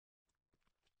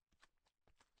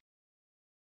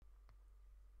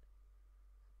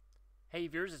Hey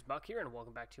viewers, it's Muck here, and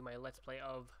welcome back to my Let's Play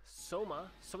of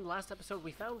Soma. So in the last episode,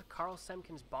 we found Carl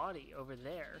Semken's body over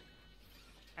there.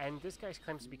 And this guy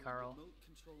claims to be Carl.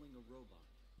 Controlling a robot.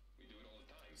 We do it all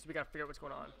the time. So we gotta figure out what's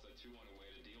going on. That's a two-on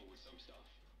way to deal with some stuff.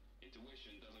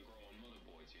 Intuition doesn't grow on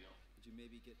motherboards, you know? Did you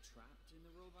maybe get trapped in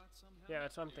the robot somehow? Yeah,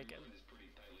 that's what I'm Your thinking. mind is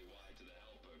pretty tightly wired to the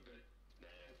helper, but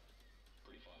nah,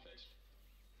 pretty far-fetched.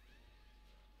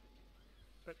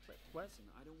 But what?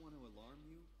 Listen, I don't want to alarm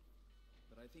you,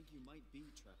 but I think you might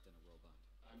be trapped in a robot.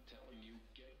 I'm telling you,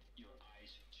 get your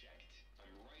eyes checked.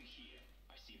 I'm right here.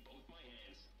 I see both my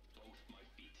hands, both my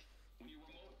feet. When you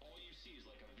remote, all you see is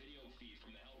like a video feed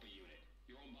from the helper unit.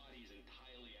 Your own body is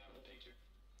entirely out of the picture.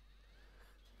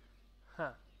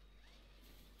 Huh.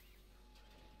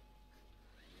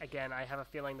 Again, I have a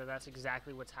feeling that that's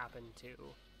exactly what's happened to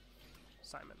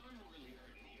Simon. I'm really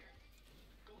hurting here.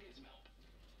 Go get some help.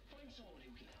 Find someone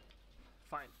who can help.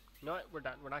 Fine. You know what? We're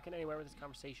done. We're not getting anywhere with this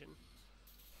conversation.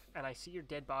 And I see your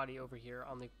dead body over here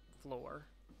on the floor.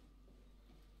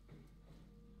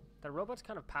 The robot's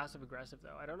kind of passive-aggressive,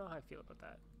 though. I don't know how I feel about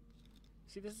that.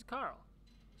 See, this is Carl.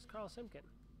 This is Carl Semken.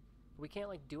 We can't,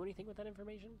 like, do anything with that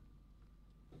information?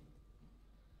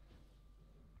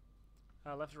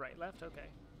 Left to right. Left? Okay.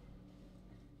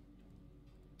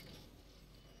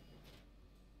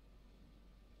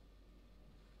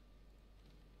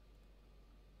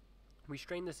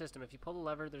 Restrain the system. If you pull the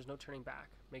lever, there's no turning back.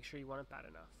 Make sure you want it bad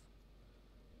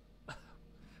enough.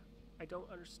 I don't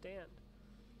understand.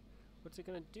 What's it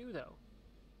gonna do, though?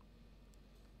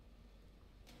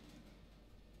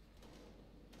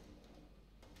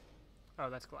 Oh,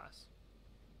 that's glass.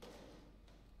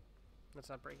 That's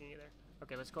not breaking either.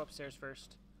 Okay, let's go upstairs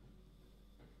first.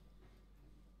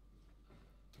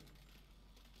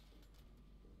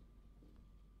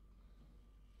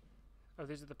 Oh,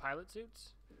 these are the pilot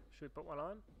suits? Should we put one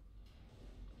on?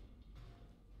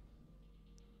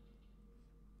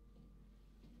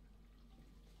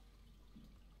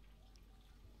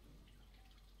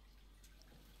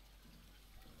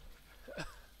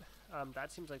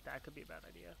 That seems like that could be a bad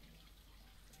idea.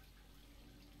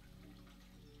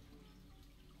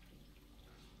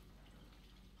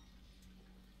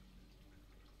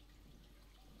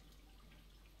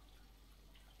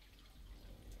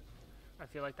 I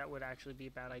feel like that would actually be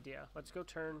a bad idea. Let's go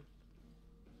turn...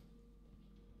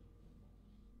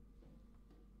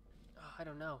 Oh, I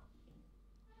don't know.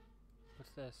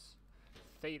 What's this?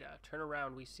 Theta. Turn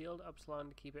around. We sealed Upsilon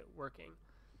to keep it working.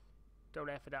 Don't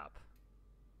F it up.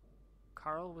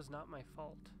 Carl was not my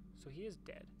fault. So he is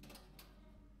dead.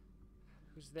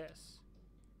 Who's this?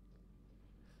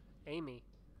 Amy.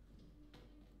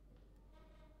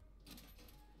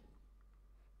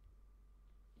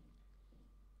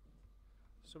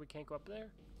 So we can't go up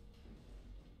there?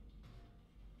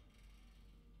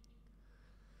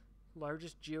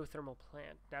 Largest geothermal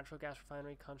plant. Natural gas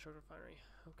refinery, construct refinery.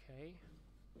 Okay.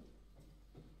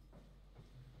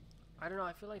 I don't know,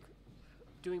 I feel like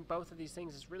doing both of these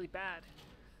things is really bad.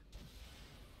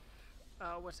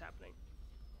 What's happening?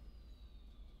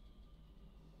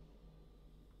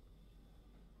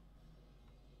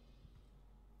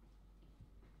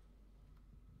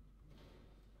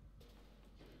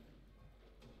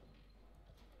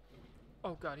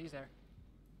 Oh god, he's there.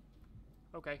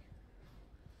 Okay.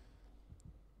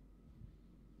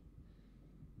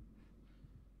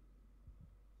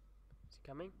 Is he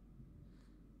coming?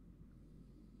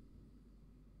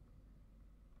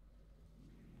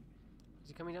 Is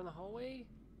he coming down the hallway?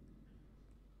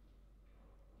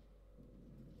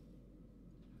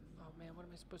 Oh man, what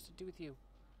am I supposed to do with you?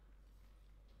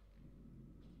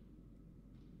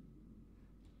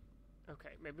 Okay,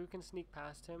 maybe we can sneak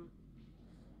past him.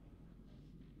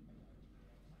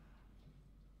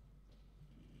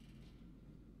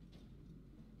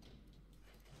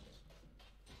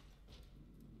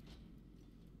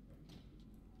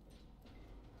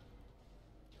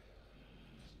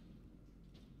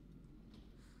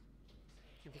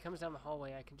 If he comes down the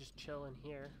hallway, I can just chill in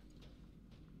here.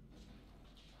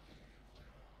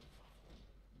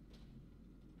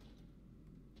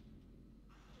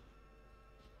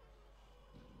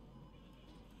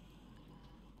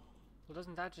 Well,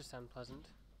 doesn't that just sound pleasant?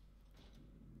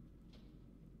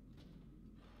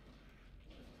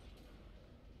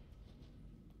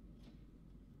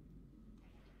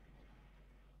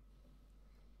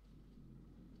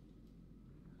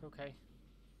 Okay.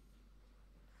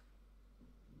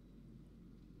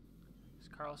 Is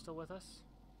Carl still with us?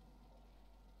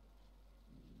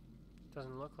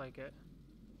 Doesn't look like it.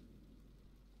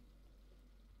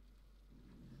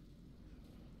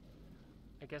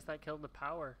 I guess that killed the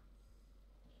power.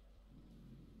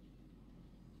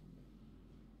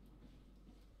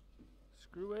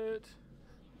 Screw it.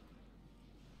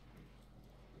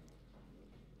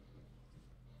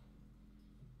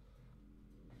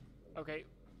 Okay,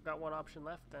 got one option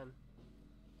left then.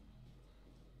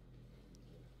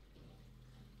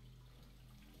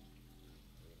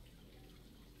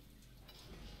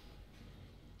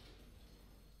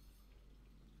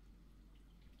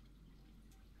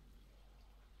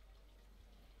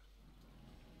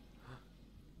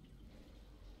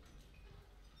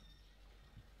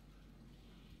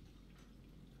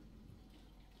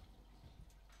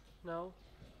 No.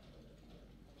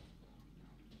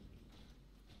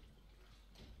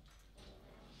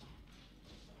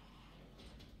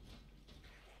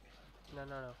 No,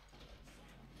 no, no.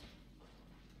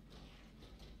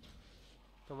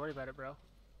 Don't worry about it, bro.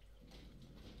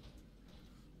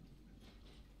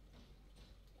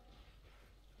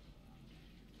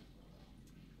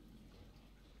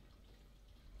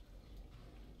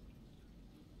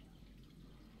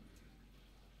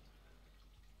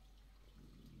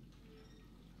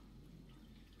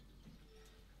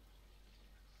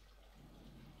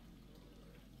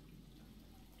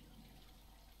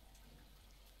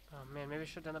 Oh man, maybe I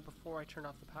should have done that before I turned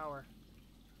off the power.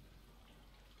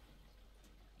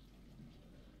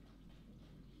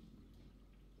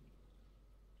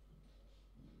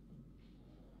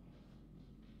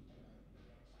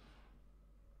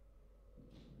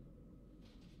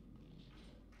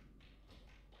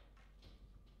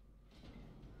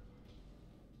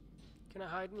 Can I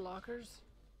hide in lockers?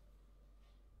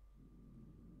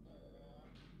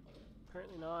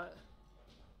 Apparently not.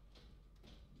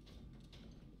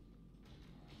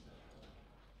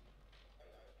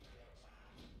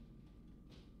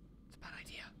 It's a bad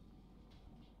idea.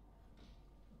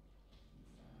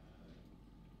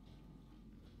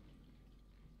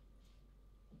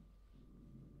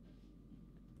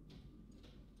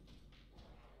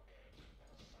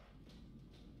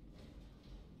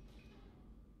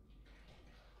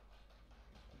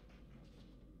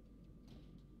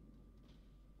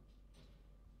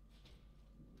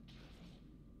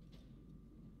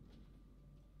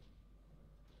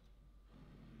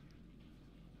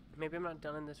 Maybe I'm not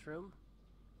done in this room.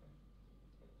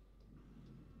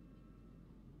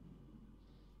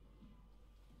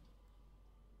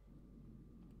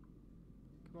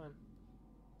 Come on.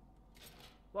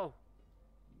 Whoa.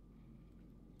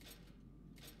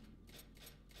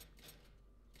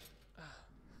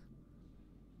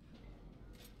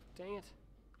 Dang it.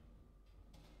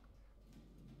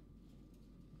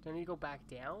 Do I need to go back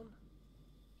down?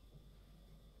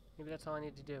 Maybe that's all I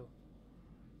need to do.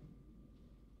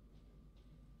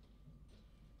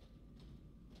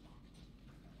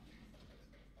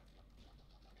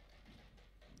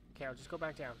 Okay, I'll just go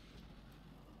back down.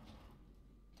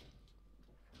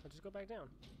 I'll just go back down.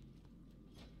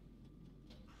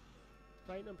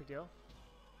 Right, no big deal.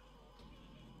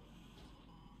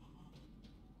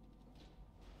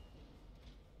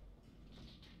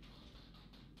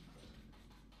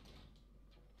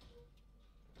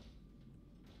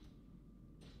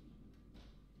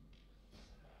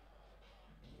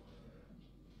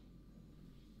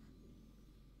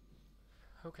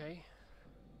 Okay,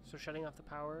 so shutting off the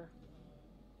power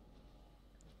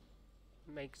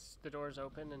makes the doors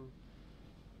open and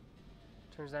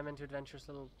turns them into adventurous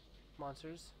little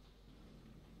monsters.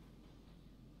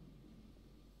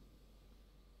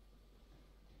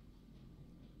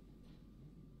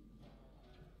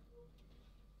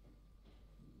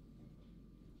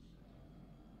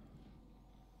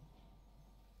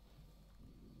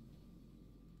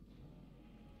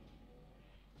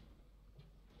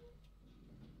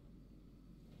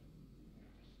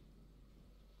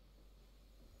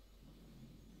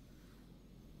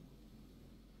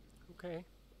 Okay.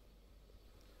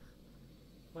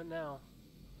 What now?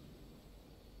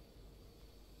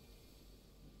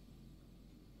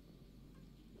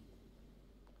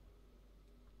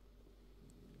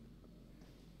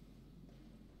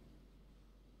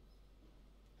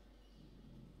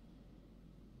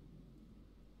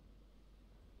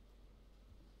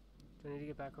 Do I need to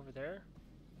get back over there?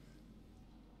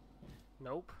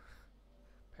 Nope.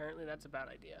 Apparently that's a bad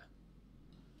idea.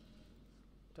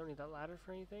 Don't need that ladder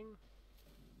for anything.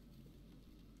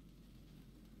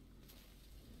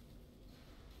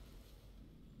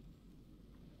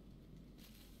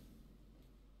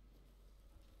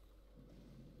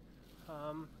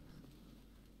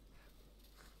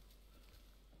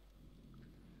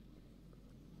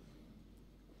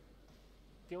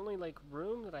 The only like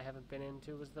room that I haven't been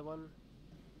into was the one,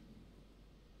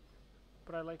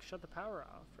 but I like shut the power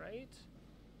off, right?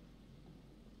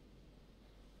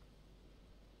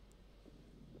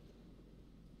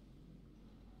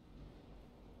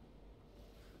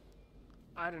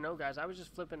 I don't know, guys. I was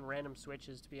just flipping random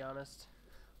switches, to be honest.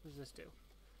 What does this do?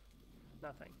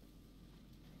 Nothing.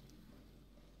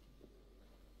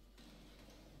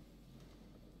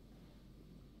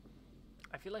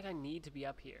 I feel like I need to be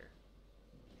up here.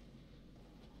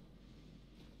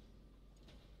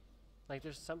 Like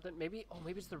there's something, maybe, oh,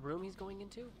 maybe it's the room he's going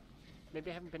into? Maybe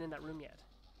I haven't been in that room yet.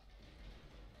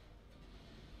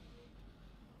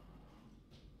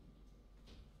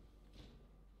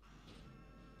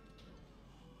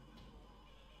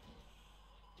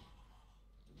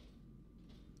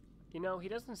 You know, he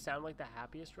doesn't sound like the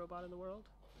happiest robot in the world.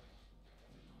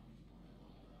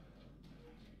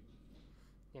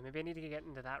 Yeah, maybe I need to get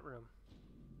into that room.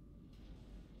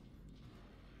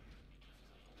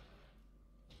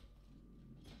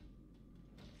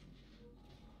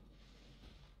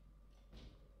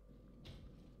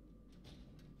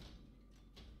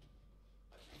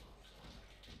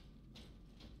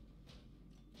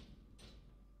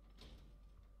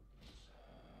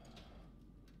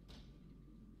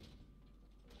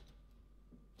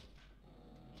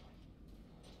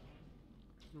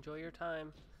 Enjoy your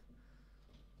time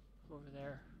over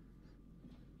there.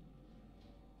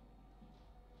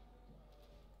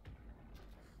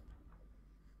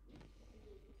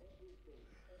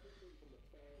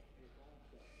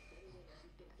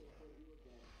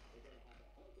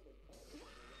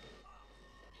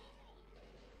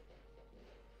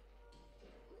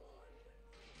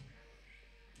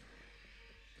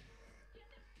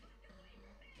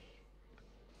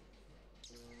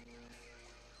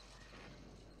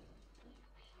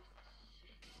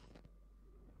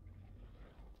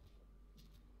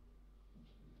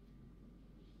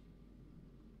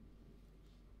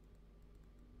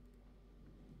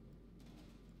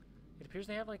 It appears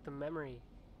they have like the memory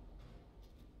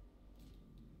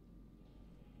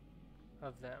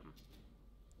of them.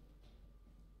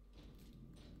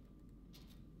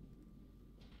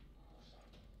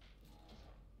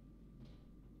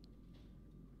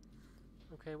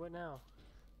 Okay, what now?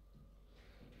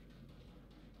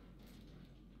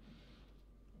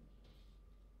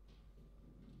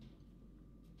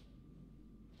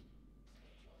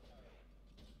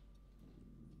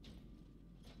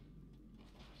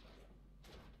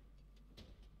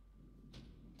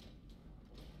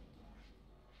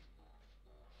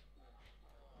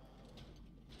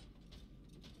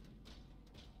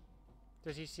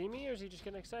 Does he see me or is he just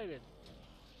getting excited?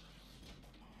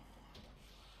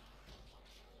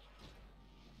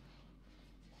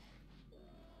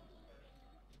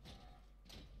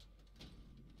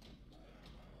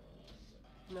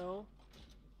 No.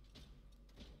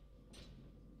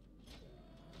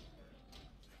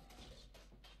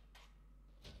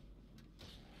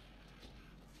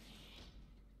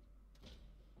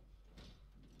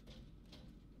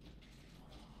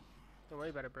 Don't worry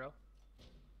about it, bro.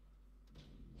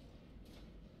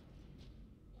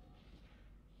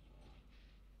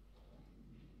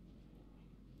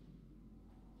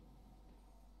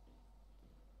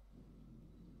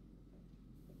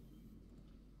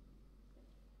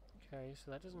 Okay,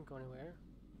 so that doesn't go anywhere.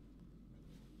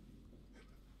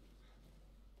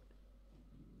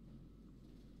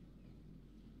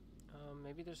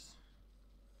 Maybe there's...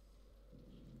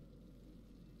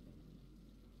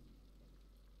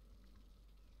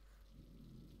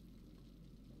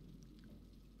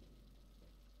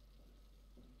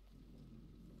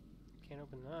 Can't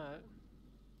open that.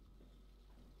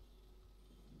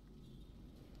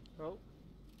 Oh,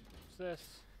 what's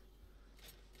this?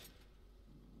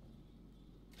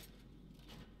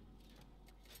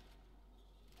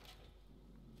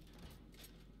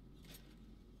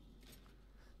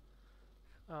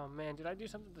 Oh man, did I do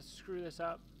something to screw this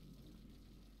up?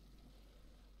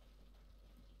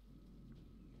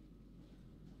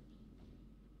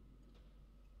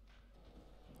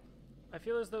 I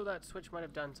feel as though that switch might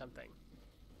have done something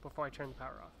before I turned the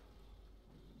power off.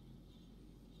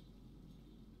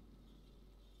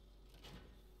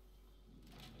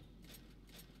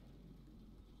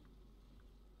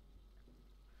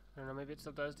 I don't know, maybe it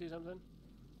still does do something?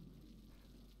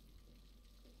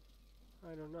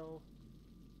 I don't know.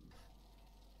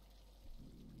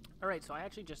 Alright, so I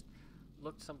actually just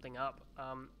looked something up.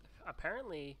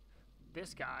 Apparently,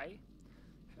 this guy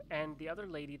and the other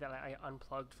lady that I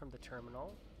unplugged from the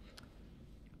terminal,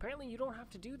 apparently you don't have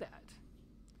to do that.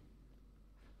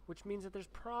 Which means that there's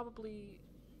probably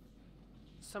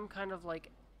some kind of like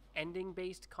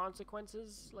ending-based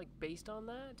consequences, like based on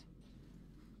that.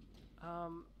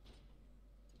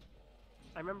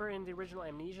 I remember in the original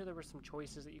Amnesia there were some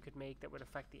choices that you could make that would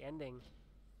affect the ending.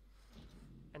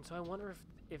 And so I wonder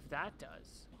if that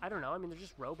does. I don't know, I mean they're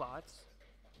just robots.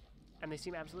 and they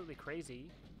seem absolutely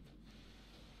crazy.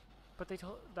 But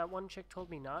that one chick told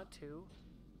me not to,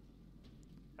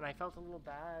 and I felt a little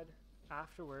bad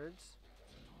afterwards.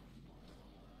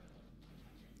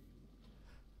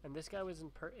 And this guy was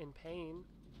in pain,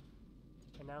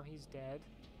 and now he's dead.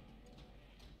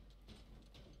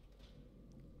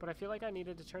 But I feel like I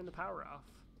needed to turn the power off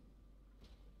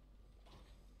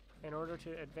in order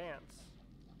to advance.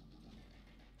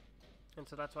 And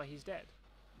so that's why he's dead.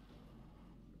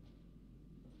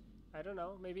 I don't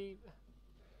know, maybe...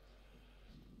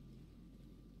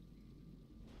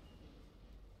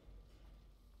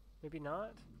 Maybe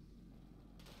not?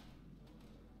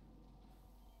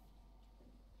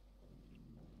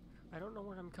 I don't know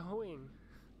where I'm going.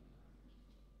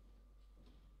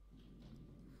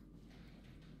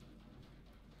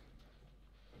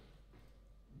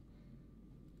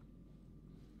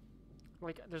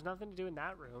 Like, there's nothing to do in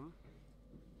that room.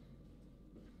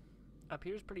 Up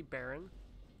here's pretty barren.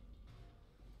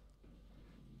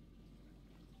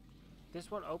 This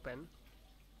one open.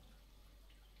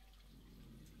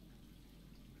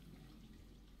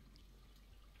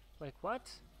 Like, what?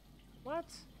 What?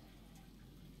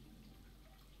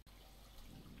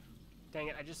 Dang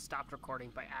it, I just stopped recording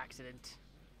by accident.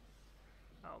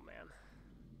 Oh, man.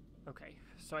 Okay,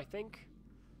 so I think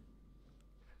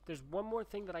there's one more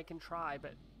thing that I can try,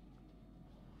 but...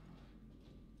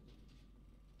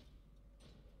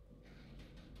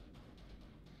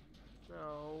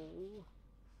 No.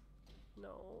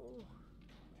 No.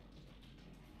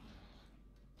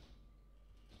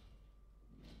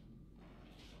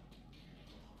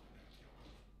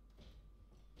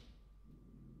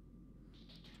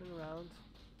 Turn around.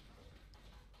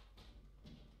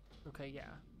 Okay, yeah.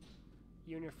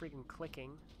 You and your freaking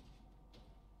clicking.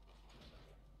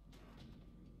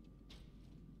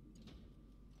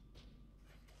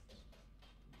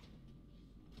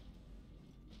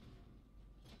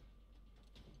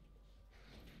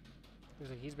 Looks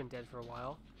like he's been dead for a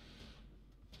while.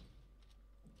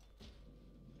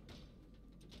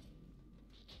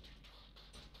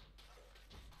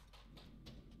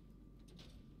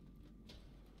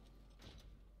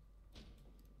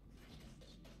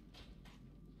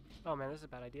 Oh man, this is a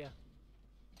bad idea.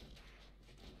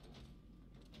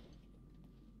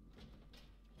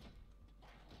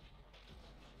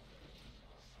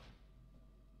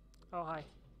 Oh, hi.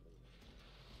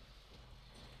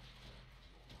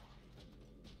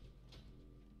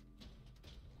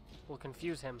 We'll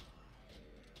confuse him.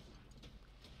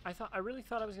 I really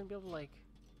thought I was gonna be able to, like...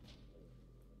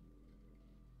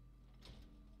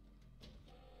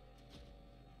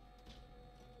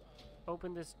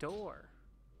 open this door.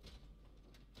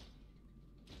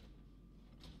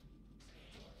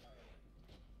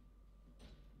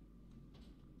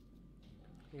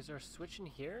 Is there a switch in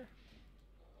here?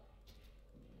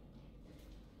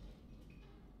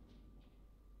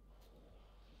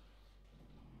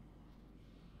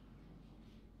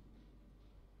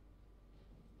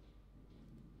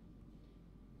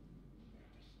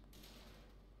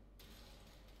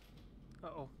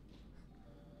 Uh-oh.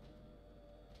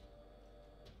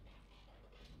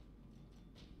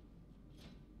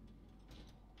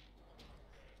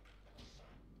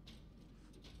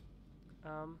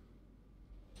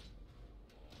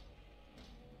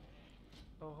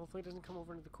 Oh, hopefully it doesn't come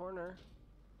over into the corner.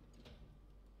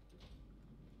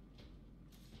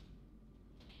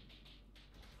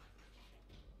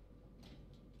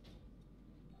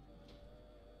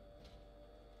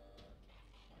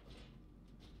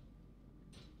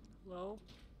 Hello?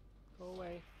 Go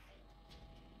away.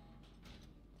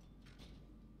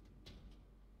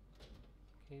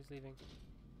 Okay, he's leaving.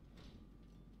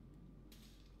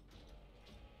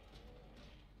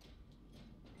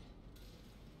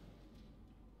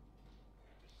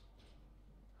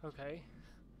 Okay.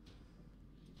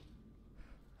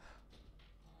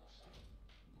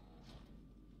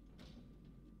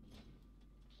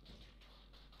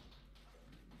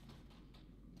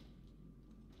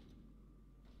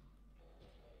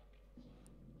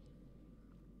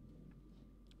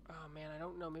 Oh man, I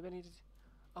don't know. Maybe I need to...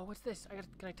 Oh, what's this?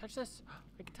 Can I touch this?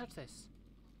 I can touch this.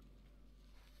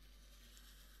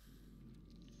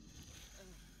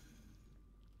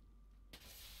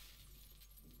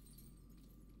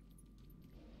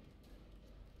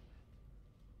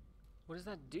 What does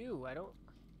that do? I don't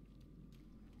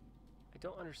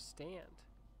understand.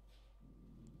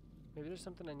 Maybe there's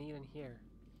something I need in here.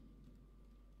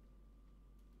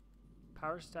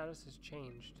 Power status has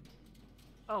changed.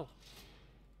 Oh.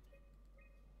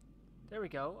 There we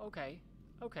go. Okay.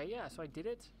 Okay, yeah, so I did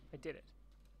it. I did it.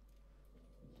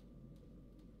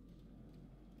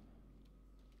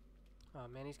 Oh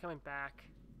man, he's coming back.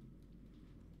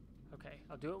 Okay,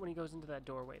 I'll do it when he goes into that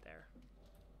doorway there.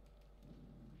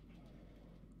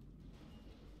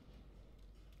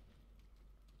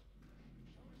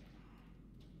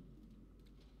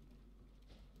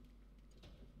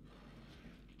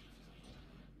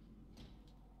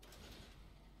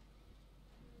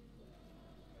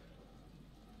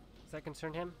 Does that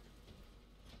concern him?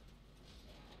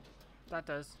 That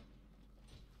does.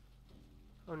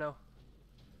 Oh no.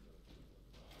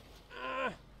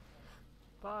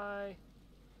 Bye.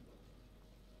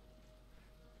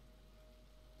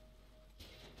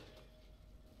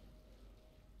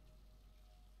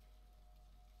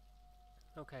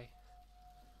 Okay.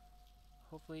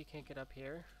 Hopefully you can't get up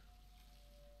here.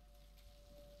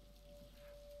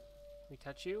 We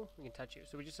touch you? We can touch you.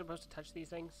 So we're just supposed to touch these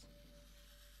things?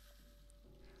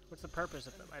 What's the purpose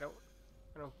of them? I don't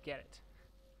get it.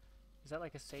 Is that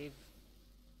like a save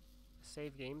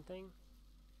game thing?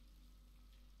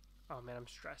 Oh man, I'm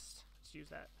stressed. Let's use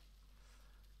that.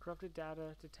 Corrupted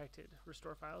data detected.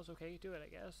 Restore files. Okay, do it, I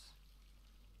guess.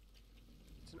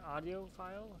 It's an audio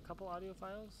file? A couple audio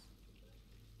files?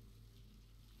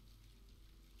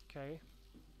 Okay.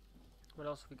 What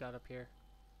else have we got up here?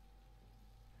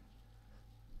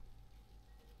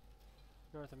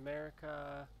 North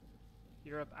America,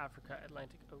 Europe, Africa,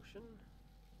 Atlantic Ocean.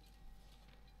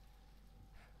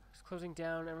 It's closing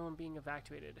down, everyone being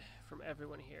evacuated from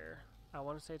everyone here. I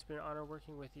want to say it's been an honor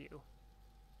working with you.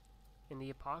 In the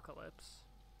apocalypse.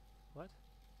 What?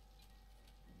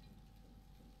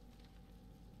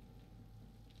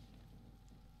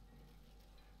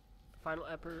 Final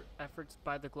efforts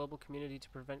by the global community to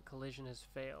prevent collision has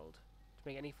failed. To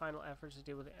make any final efforts to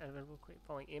deal with the inevitable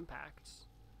falling impacts.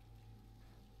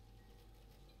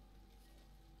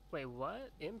 Wait, what?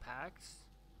 Impacts?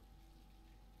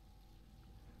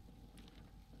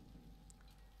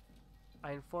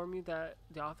 I inform you that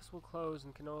the office will close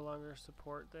and can no longer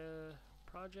support the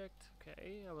project.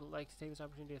 Okay, I would like to take this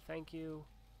opportunity to thank you.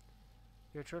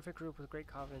 You're a terrific group with great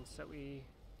confidence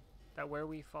that where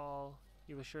we fall,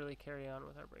 you will surely carry on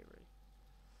with our bravery.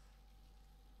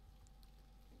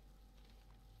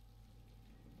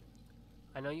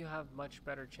 I know you have much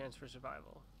better chance for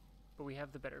survival, but we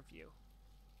have the better view.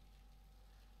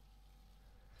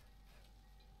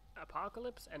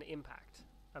 Apocalypse and impact.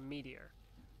 A meteor.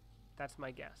 That's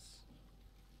my guess.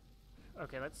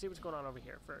 Okay, let's see what's going on over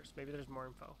here first. Maybe there's more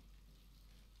info.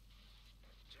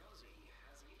 Jonesy,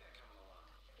 how's the evac coming along?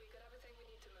 We got everything we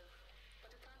need to move,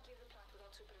 but we can't leave the plant without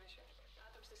supervision.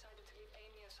 Adams decided to leave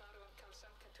Amy, Asaro, and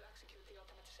Kalsanka to execute the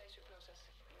automatization process.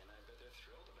 And I bet they're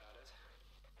thrilled about it.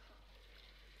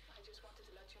 I just wanted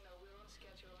to let you know we're on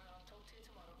schedule, and I'll talk to you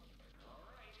tomorrow.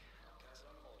 Alright, I'll pass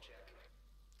it on the whole check.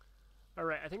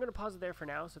 Alright, I think I'm going to pause it there for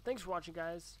now. So thanks for watching,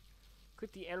 guys.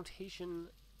 Click the annotation,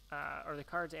 or the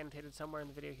cards annotated somewhere in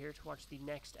the video here to watch the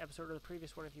next episode or the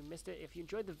previous one if you missed it. If you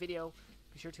enjoyed the video,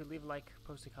 be sure to leave a like,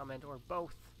 post a comment, or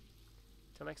both.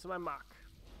 Till next time, I'm Muk.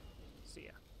 See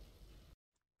ya.